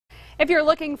If you're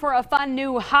looking for a fun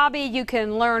new hobby, you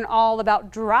can learn all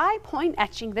about dry point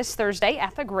etching this Thursday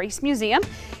at the Grace Museum.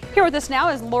 Here with us now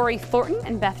is Lori Thornton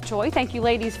and Beth Joy. Thank you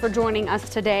ladies for joining us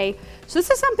today. So this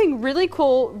is something really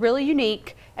cool, really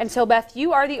unique. And so Beth,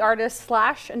 you are the artist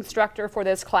 / instructor for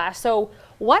this class. So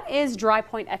what is dry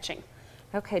point etching?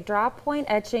 Okay, dry point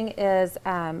etching is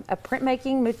a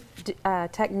printmaking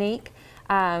technique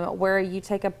where you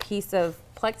take a piece of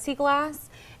plexiglass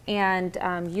and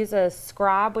use a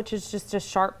scribe, which is just a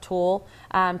sharp tool,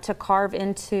 to carve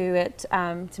into it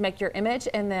to make your image,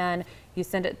 and then you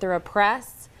send it through a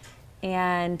press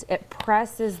and it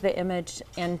presses the image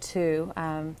into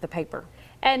the paper.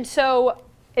 And so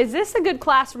is this a good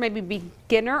class for maybe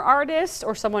beginner artists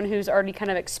or someone who's already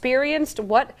kind of experienced?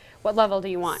 What level do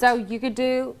you want? So you could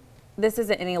do, this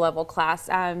is at any level class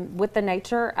with the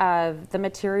nature of the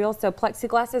material. So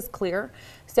plexiglass is clear,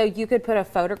 so you could put a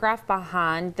photograph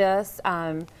behind this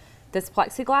this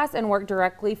plexiglass and work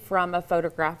directly from a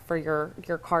photograph for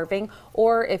your carving.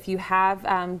 Or if you have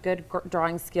good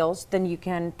drawing skills, then you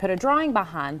can put a drawing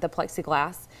behind the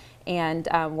plexiglass and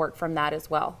work from that as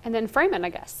well. And then frame it, I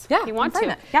guess. Yeah, if you want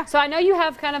to. Yeah. So I know you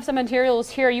have kind of some materials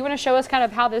here. You want to show us kind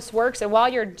of how this works, and while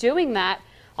you're doing that,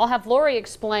 I'll have Lori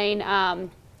explain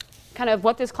kind of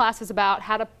what this class is about,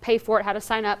 how to pay for it, how to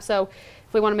sign up. So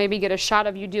if we want to maybe get a shot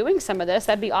of you doing some of this,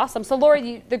 that'd be awesome. So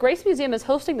Lori, the Grace Museum is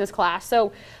hosting this class.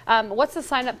 So what's the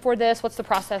sign up for this? What's the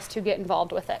process to get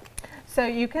involved with it? So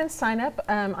you can sign up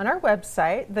on our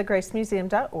website,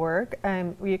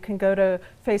 thegracemuseum.org. You can go to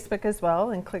Facebook as well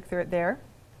and click through it there.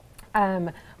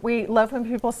 We love when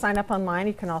people sign up online.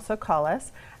 You can also call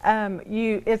us.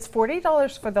 It's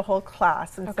 $40 for the whole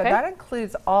class, and so that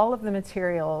includes all of the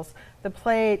materials, the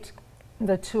plate,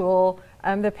 the tool,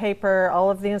 the paper, all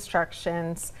of the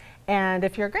instructions. And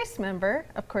if you're a Grace member,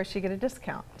 of course, you get a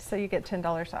discount, so you get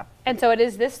 $10 off. And so it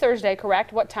is this Thursday,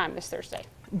 correct? What time this Thursday?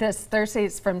 This Thursday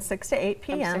is from 6 to 8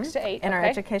 p.m. From 6 to 8, in our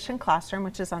education classroom,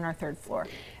 which is on our 3rd floor.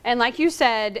 And like you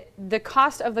said, the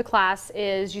cost of the class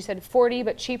is, you said 40,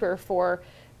 but cheaper for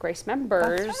Grace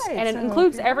members. That's right. And it So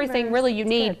includes everything really you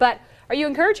need. But are you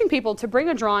encouraging people to bring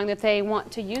a drawing that they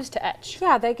want to use to etch?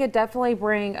 Yeah, they could definitely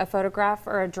bring a photograph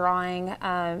or a drawing,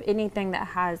 anything that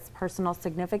has personal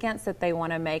significance that they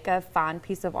want to make a fine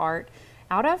piece of art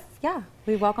out of. Yeah,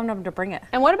 we welcome them to bring it.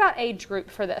 And what about age group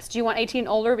for this? Do you want 18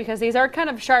 older? Because these are kind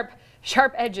of sharp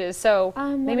edges, so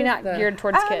maybe not geared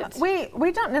towards kids.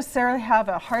 We don't necessarily have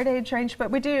a hard age range,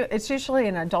 but we do. It's usually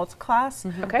an adult class.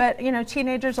 But you know,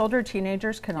 teenagers, older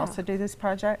teenagers can also do these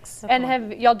projects. And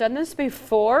have y'all done this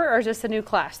before, or is this a new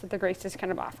class that the Grace is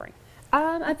kind of offering?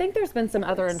 I think there's been some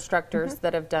other instructors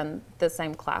that have done the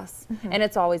same class, and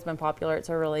it's always been popular. It's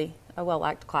a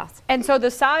well-liked class. And so the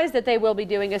size that they will be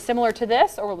doing is similar to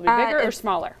this, or will it be bigger or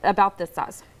smaller? About this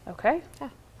size. Okay. Yeah.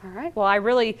 All right. Well, I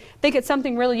really think it's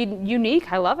something really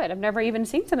unique. I love it. I've never even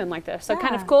seen something like this. So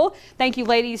kind of cool. Thank you,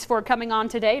 ladies, for coming on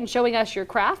today and showing us your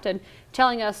craft and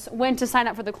telling us when to sign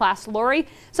up for the class, Lori.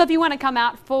 So if you want to come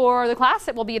out for the class,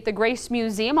 it will be at the Grace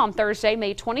Museum on Thursday,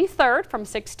 May 23rd from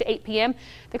 6 to 8 p.m.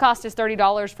 The cost is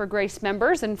 $30 for Grace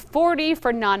members and $40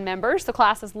 for non-members. The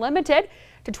class is limited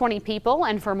to 20 people,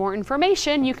 and for more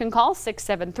information, you can call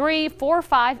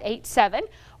 673-4587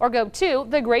 or go to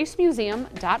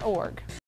thegracemuseum.org.